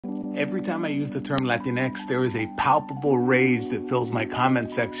Every time I use the term Latinx, there is a palpable rage that fills my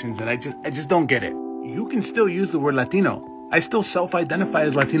comment sections, and I just don't get it. You can still use the word Latino. I still self-identify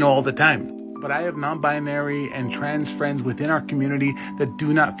as Latino all the time. But I have non-binary and trans friends within our community that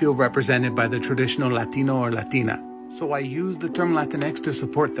do not feel represented by the traditional Latino or Latina. So I use the term Latinx to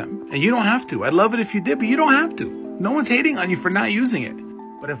support them. And you don't have to. I'd love it if you did, but you don't have to. No one's hating on you for not using it.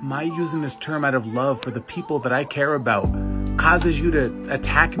 But if my using this term out of love for the people that I care about causes you to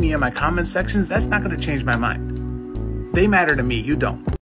attack me in my comment sections, that's not going to change my mind. They matter to me, you don't.